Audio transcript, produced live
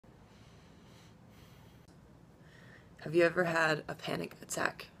Have you ever had a panic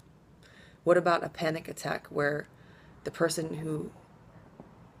attack? What about a panic attack where the person who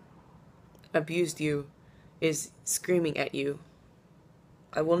abused you is screaming at you?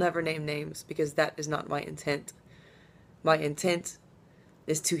 I will never name names because that is not my intent. My intent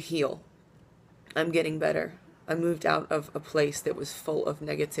is to heal. I'm getting better. I moved out of a place that was full of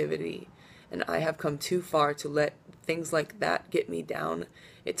negativity, and I have come too far to let things like that get me down.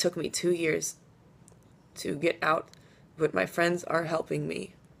 It took me 2 years to get out, but my friends are helping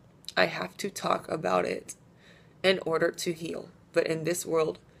me. I have to talk about it in order to heal. But in this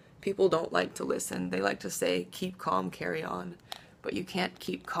world, people don't like to listen. They like to say, keep calm, carry on. But you can't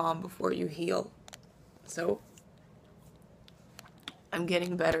keep calm before you heal. So I'm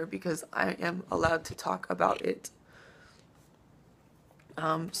getting better because I am allowed to talk about it.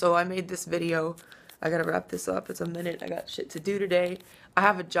 So I made this video. I gotta wrap this up. It's a minute. I got shit to do today. I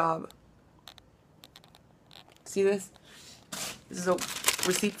have a job. See this? This is a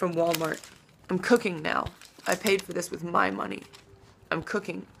receipt from Walmart. I'm cooking now. I paid for this with my money. I'm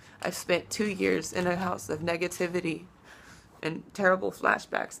cooking. I've spent 2 years in a house of negativity and terrible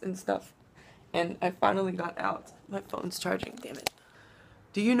flashbacks and stuff. And I finally got out. My phone's charging, damn it.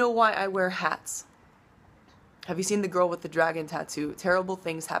 Do you know why I wear hats? Have you seen the girl with the dragon tattoo? Terrible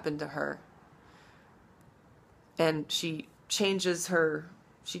things happen to her. And she changes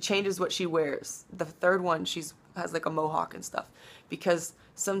what she wears. The third one, has like a mohawk and stuff. Because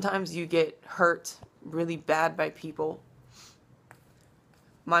sometimes you get hurt really bad by people.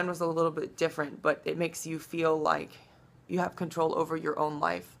 Mine was a little bit different, but it makes you feel like you have control over your own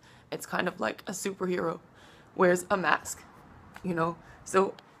life. It's kind of like a superhero wears a mask, you know?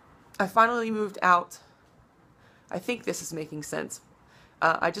 So I finally moved out. I think this is making sense.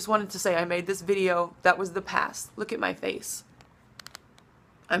 I just wanted to say I made this video. That was the past. Look at my face.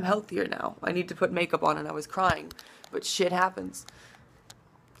 I'm healthier now. I need to put makeup on and I was crying, but shit happens.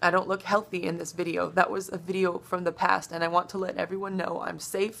 I don't look healthy in this video. That was a video from the past, and I want to let everyone know I'm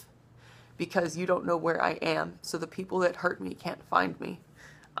safe because you don't know where I am, so the people that hurt me can't find me.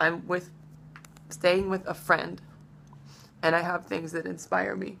 I'm staying with a friend, and I have things that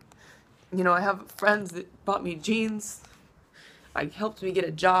inspire me. You know, I have friends that bought me jeans, helped me get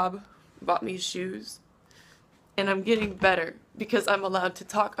a job, bought me shoes, and I'm getting better because I'm allowed to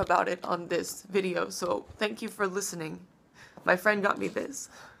talk about it on this video, so thank you for listening. My friend got me this.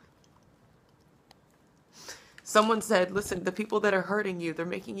 Someone said, listen, the people that are hurting you, they're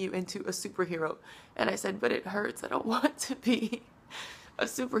making you into a superhero. And I said, but it hurts. I don't want to be a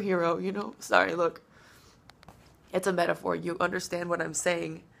superhero, you know? Sorry, look. It's a metaphor. You understand what I'm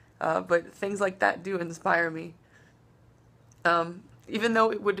saying. But things like that do inspire me. Even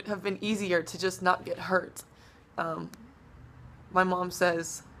though it would have been easier to just not get hurt. My mom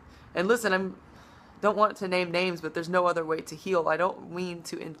says, and listen, don't want to name names, but there's no other way to heal. I don't mean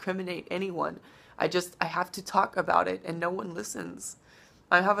to incriminate anyone. I have to talk about it and no one listens.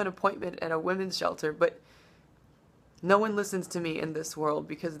 I have an appointment at a women's shelter, but no one listens to me in this world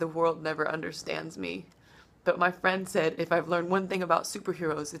because the world never understands me. But my friend said, if I've learned one thing about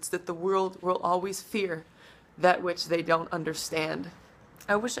superheroes, it's that the world will always fear that which they don't understand.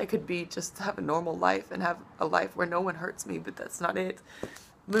 I wish I could just have a normal life and have a life where no one hurts me, but that's not it.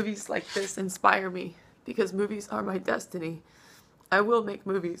 Movies like this inspire me because movies are my destiny. I will make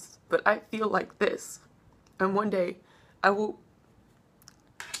movies, but I feel like this. And one day I will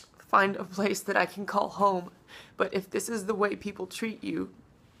find a place that I can call home. But if this is the way people treat you,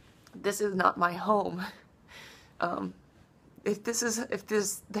 this is not my home. If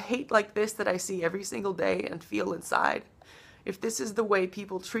the hate like this that I see every single day and feel inside, if this is the way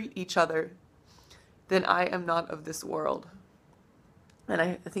people treat each other, then I am not of this world. And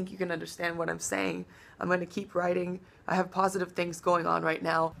I think you can understand what I'm saying. I'm going to keep writing. I have positive things going on right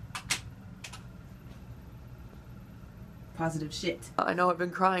now. Positive shit. I know I've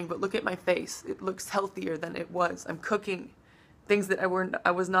been crying, but look at my face. It looks healthier than it was. I'm cooking things that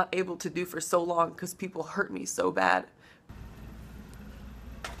I was not able to do for so long because people hurt me so bad.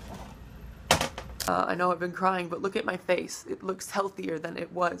 I know I've been crying, but look at my face. It looks healthier than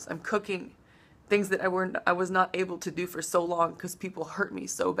it was. I'm cooking things that I was not able to do for so long because people hurt me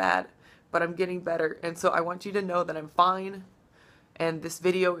so bad, but I'm getting better. And so I want you to know that I'm fine, and this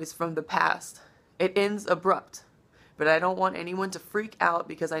video is from the past. It ends abrupt, but I don't want anyone to freak out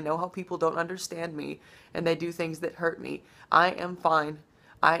because I know how people don't understand me and they do things that hurt me. I am fine.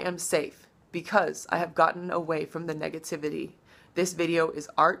 I am safe because I have gotten away from the negativity. This video is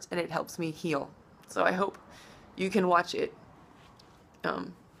art and it helps me heal. So I hope you can watch it.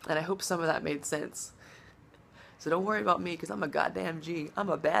 And I hope some of that made sense. So don't worry about me because I'm a goddamn G. I'm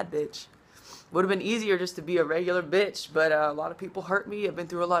a bad bitch. Would have been easier just to be a regular bitch, but a lot of people hurt me. I've been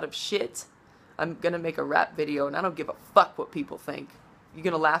through a lot of shit. I'm gonna make a rap video, and I don't give a fuck what people think. You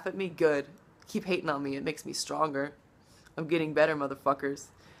gonna laugh at me? Good. Keep hating on me. It makes me stronger. I'm getting better, motherfuckers.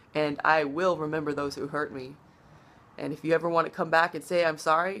 And I will remember those who hurt me. And if you ever want to come back and say I'm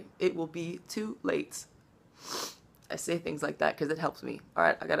sorry, it will be too late. I say things like that because it helps me.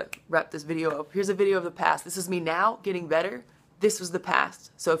 Alright, I gotta wrap this video up. Here's a video of the past. This is me now, getting better. This was the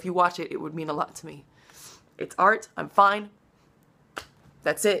past. So if you watch it, it would mean a lot to me. It's art. I'm fine.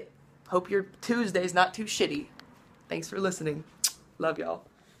 That's it. Hope your Tuesday's not too shitty. Thanks for listening. Love y'all.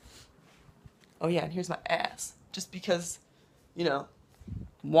 Oh yeah, and here's my ass. Just because, you know,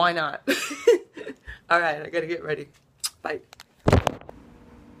 why not? Alright, I gotta get ready. Bye.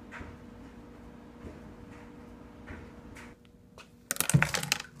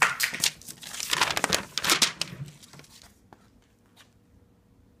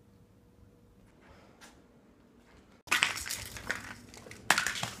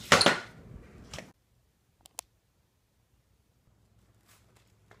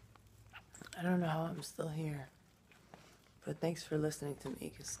 I don't know how I'm still here, but thanks for listening to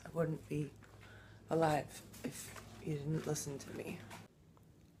me, because I wouldn't be alive if you didn't listen to me.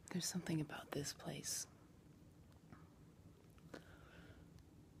 There's something about this place.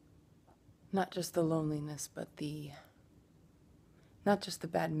 Not just the loneliness, but not just the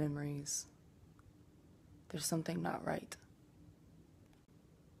bad memories. There's something not right.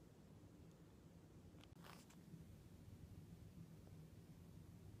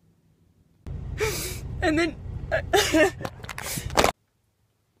 And then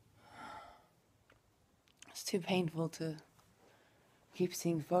it's too painful to keep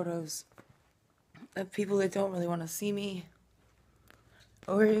seeing photos of people that don't really want to see me.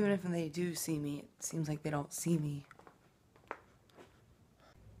 Or even if they do see me, it seems like they don't see me.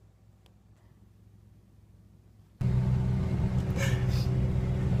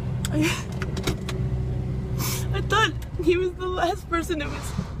 I thought he was the last person that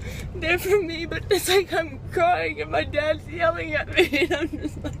was there for me, but it's like I'm crying and my dad's yelling at me and I'm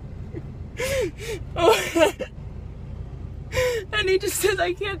just like, oh. And he just says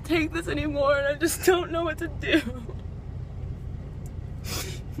I can't take this anymore and I just don't know what to do.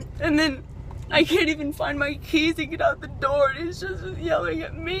 And then I can't even find my keys to get out the door and he's just yelling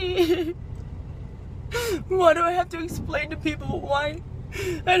at me. Why do I have to explain to people why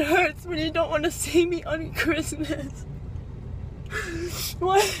it hurts when you don't want to see me on Christmas?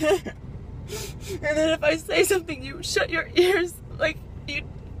 What? And then if I say something, you shut your ears like you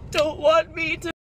don't want me to